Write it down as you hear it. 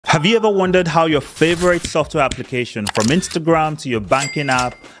Have you ever wondered how your favorite software application, from Instagram to your banking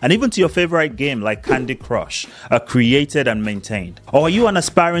app and even to your favorite game like Candy Crush, are created and maintained? Or are you an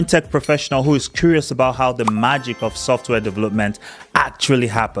aspiring tech professional who is curious about how the magic of software development actually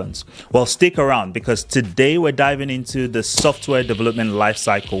happens? Well, stick around, because today we're diving into the software development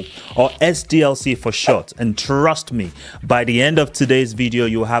lifecycle, or SDLC for short. And trust me, by the end of today's video,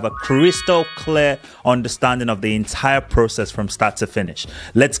 you'll have a crystal clear understanding of the entire process from start to finish.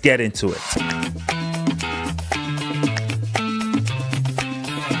 Let's get into it.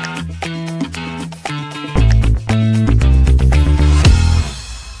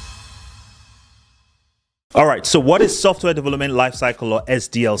 All right, so what is software development lifecycle, or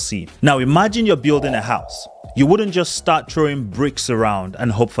SDLC? Now imagine you're building a house. You wouldn't just start throwing bricks around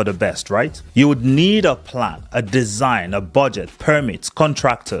and hope for the best, right? You would need a plan, a design, a budget, permits,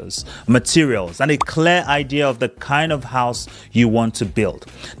 contractors, materials, and a clear idea of the kind of house you want to build.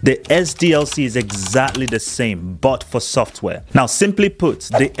 The SDLC is exactly the same, but for software. Now, simply put,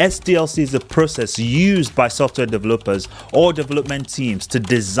 the SDLC is a process used by software developers or development teams to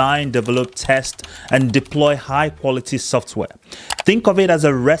design, develop, test, and deploy high-quality software. Think of it as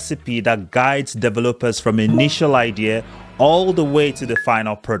a recipe that guides developers from initial idea all the way to the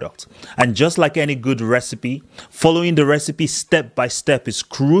final product. And just like any good recipe, following the recipe step by step is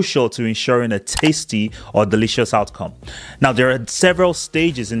crucial to ensuring a tasty or delicious outcome. Now, there are several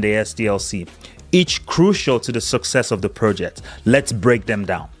stages in the SDLC, each crucial to the success of the project. Let's break them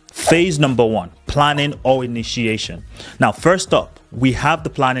down. Phase number 1, planning or initiation. Now, first up, we have the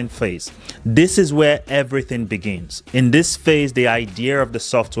planning phase. This is where everything begins. In this phase, the idea of the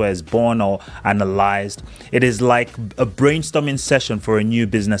software is born or analyzed. It is like a brainstorming session for a new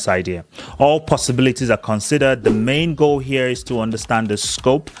business idea. All possibilities are considered. The main goal here is to understand the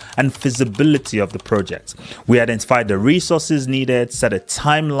scope and feasibility of the project. We identify the resources needed, set a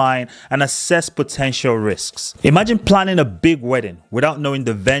timeline, and assess potential risks. Imagine planning a big wedding without knowing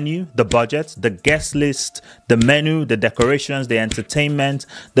the venue, the budget, the guest list, the menu, the decorations, the entertainment,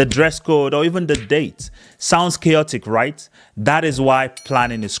 the dress code, or even the date. Sounds chaotic, right? That is why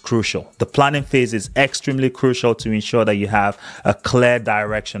planning is crucial. The planning phase is extremely crucial to ensure that you have a clear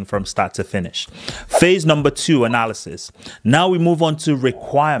direction from start to finish. Phase number 2, analysis. Now we move on to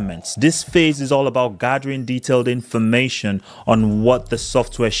requirements. This phase is all about gathering detailed information on what the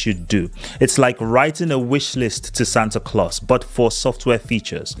software should do. It's like writing a wish list to Santa Claus, but for software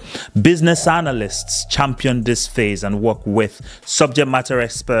features. Business analysts champion this phase and work with subject matter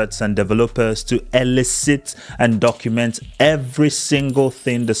experts and developers to elicit and document every single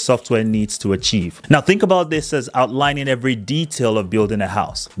thing the software needs to achieve. Now think about this as outlining every detail of building a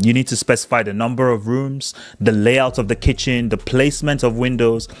house. You need to specify the number of rooms, the layout of the kitchen, the placement of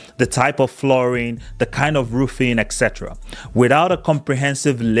windows, the type of flooring, the kind of roofing, etc. Without a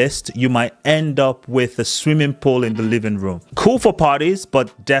comprehensive list, you might end up with a swimming pool in the living room. Cool for parties,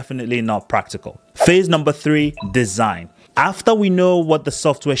 but definitely not practical. Phase number 3, design. After we know what the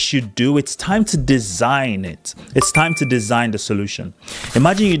software should do, it's time to design it. It's time to design the solution.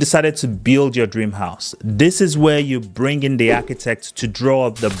 Imagine you decided to build your dream house. This is where you bring in the architect to draw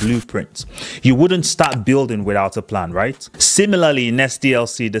up the blueprint. You wouldn't start building without a plan, right? Similarly, in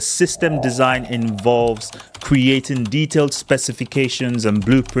SDLC, the system design involves creating detailed specifications and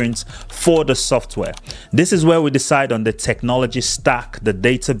blueprints for the software. This is where we decide on the technology stack, the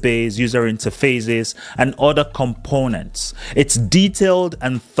database, user interfaces, and other components. It's detailed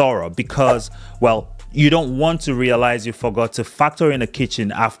and thorough because, well, you don't want to realize you forgot to factor in a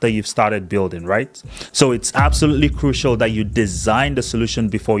kitchen after you've started building, right? So it's absolutely crucial that you design the solution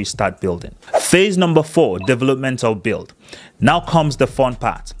before you start building. Phase number 4, development or build. Now comes the fun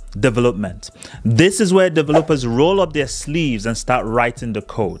part. Development. This is where developers roll up their sleeves and start writing the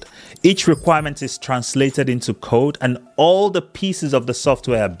code. Each requirement is translated into code and all the pieces of the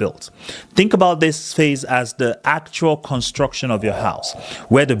software are built. Think about this phase as the actual construction of your house,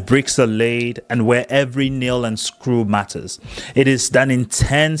 where the bricks are laid and where every nail and screw matters. It is an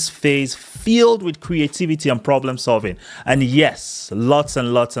intense phase filled with creativity and problem solving, and yes, lots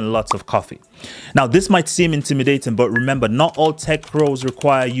and lots and lots of coffee. Now, this might seem intimidating, but remember, not all tech roles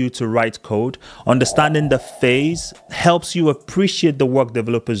require you to write code. Understanding the phase helps you appreciate the work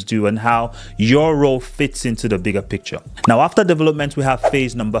developers do and how your role fits into the bigger picture. Now, after development, we have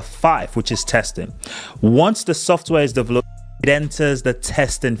phase number 5, which is testing. Once the software is developed, it enters the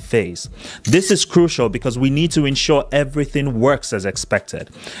testing phase. This is crucial because we need to ensure everything works as expected.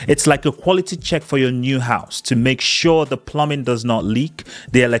 It's like a quality check for your new house to make sure the plumbing does not leak,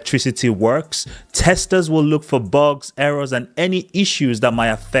 the electricity works. Testers will look for bugs, errors, and any issues that might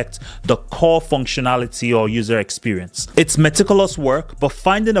affect the core functionality or user experience. It's meticulous work, but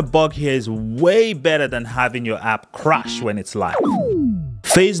finding a bug here is way better than having your app crash when it's live.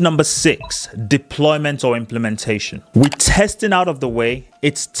 Phase number 6, deployment or implementation. With testing out of the way,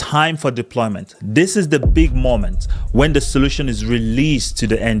 it's time for deployment. This is the big moment when the solution is released to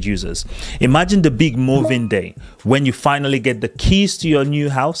the end users. Imagine the big moving day when you finally get the keys to your new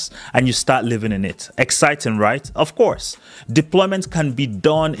house and you start living in it. Exciting, right? Of course. Deployment can be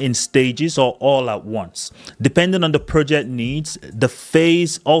done in stages or all at once. Depending on the project needs, the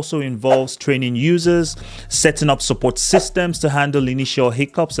phase also involves training users, setting up support systems to handle initial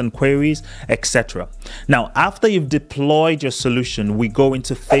hiccups and queries, etc. Now, after you've deployed your solution, we go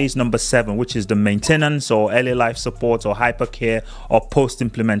into phase number 7, which is the maintenance or early life support or hypercare or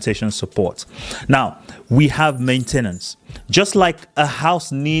post-implementation support. Now, we have maintenance. Just like a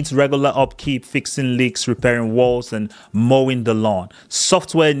house needs regular upkeep, fixing leaks, repairing walls, and mowing the lawn,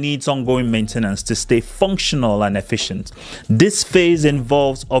 software needs ongoing maintenance to stay functional and efficient. This phase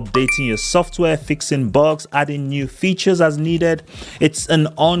involves updating your software, fixing bugs, adding new features as needed. It's an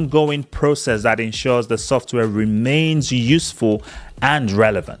ongoing process that ensures the software remains useful and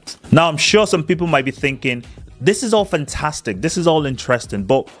relevant. Now, I'm sure some people might be thinking, this is all fantastic, this is all interesting,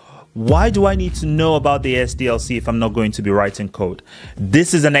 but why do I need to know about the SDLC if I'm not going to be writing code?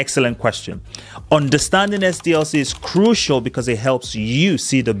 This is an excellent question. Understanding SDLC is crucial because it helps you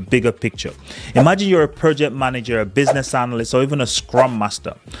see the bigger picture. Imagine you're a project manager, a business analyst, or even a scrum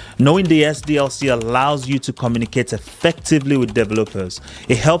master. Knowing the SDLC allows you to communicate effectively with developers.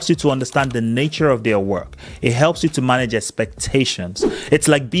 It helps you to understand the nature of their work. It helps you to manage expectations. It's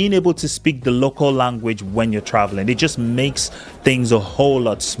like being able to speak the local language when you're traveling. It just makes things a whole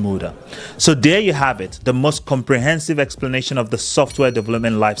lot smoother. So there you have it, the most comprehensive explanation of the software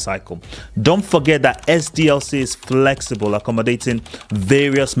development lifecycle. Don't forget that SDLC is flexible, accommodating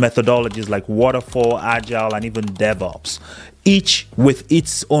various methodologies like waterfall, agile, and even DevOps, each with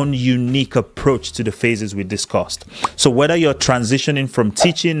its own unique approach to the phases we discussed. So whether you're transitioning from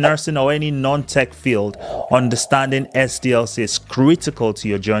teaching, nursing, or any non-tech field, understanding SDLC is critical to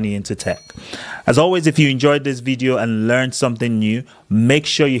your journey into tech. As always, if you enjoyed this video and learned something new, make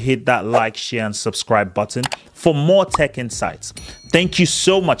sure you hit that like, share, and subscribe button for more tech insights. Thank you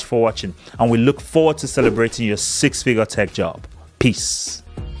so much for watching, and we look forward to celebrating your 6-figure tech job. Peace.